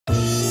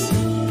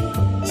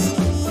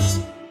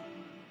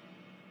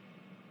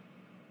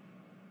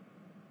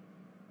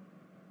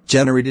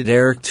Generated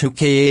Eric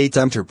 2K8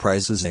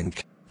 Enterprises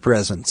Inc.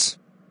 Presents.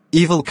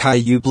 Evil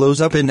Caillou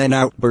blows up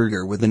In-N-Out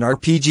Burger with an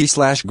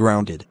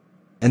RPG/grounded.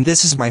 And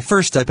this is my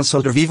first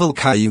episode of Evil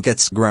Caillou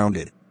Gets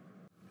Grounded.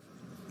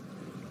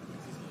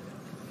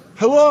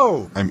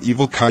 Hello, I'm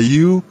Evil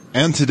Caillou,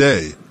 and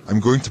today,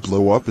 I'm going to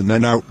blow up an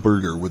In-N-Out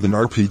Burger with an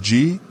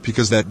RPG,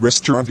 because that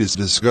restaurant is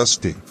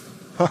disgusting.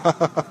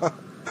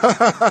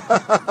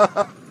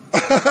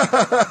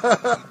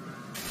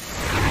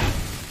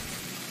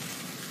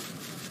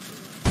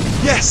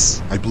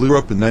 Yes! I blew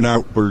up an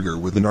In-N-Out Burger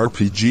with an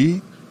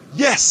RPG.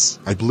 Yes!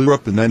 I blew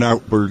up an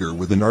In-N-Out Burger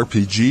with an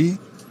RPG.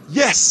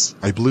 Yes!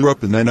 I blew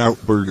up an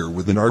In-N-Out Burger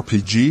with an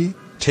RPG.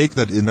 Take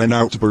that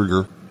In-N-Out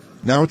Burger.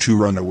 Now to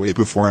run away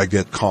before I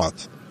get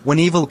caught. When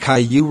Evil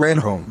Caillou ran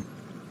home.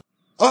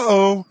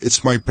 Uh-oh,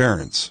 it's my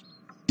parents.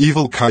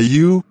 Evil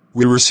Caillou,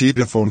 we received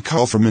a phone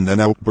call from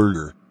In-N-Out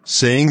Burger,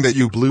 saying that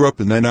you blew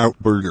up an In-N-Out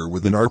Burger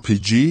with an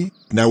RPG.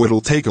 Now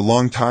it'll take a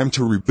long time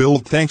to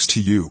rebuild thanks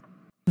to you.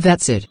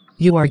 That's it.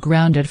 You are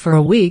grounded for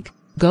a week.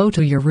 Go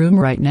to your room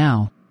right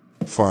now.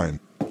 Fine.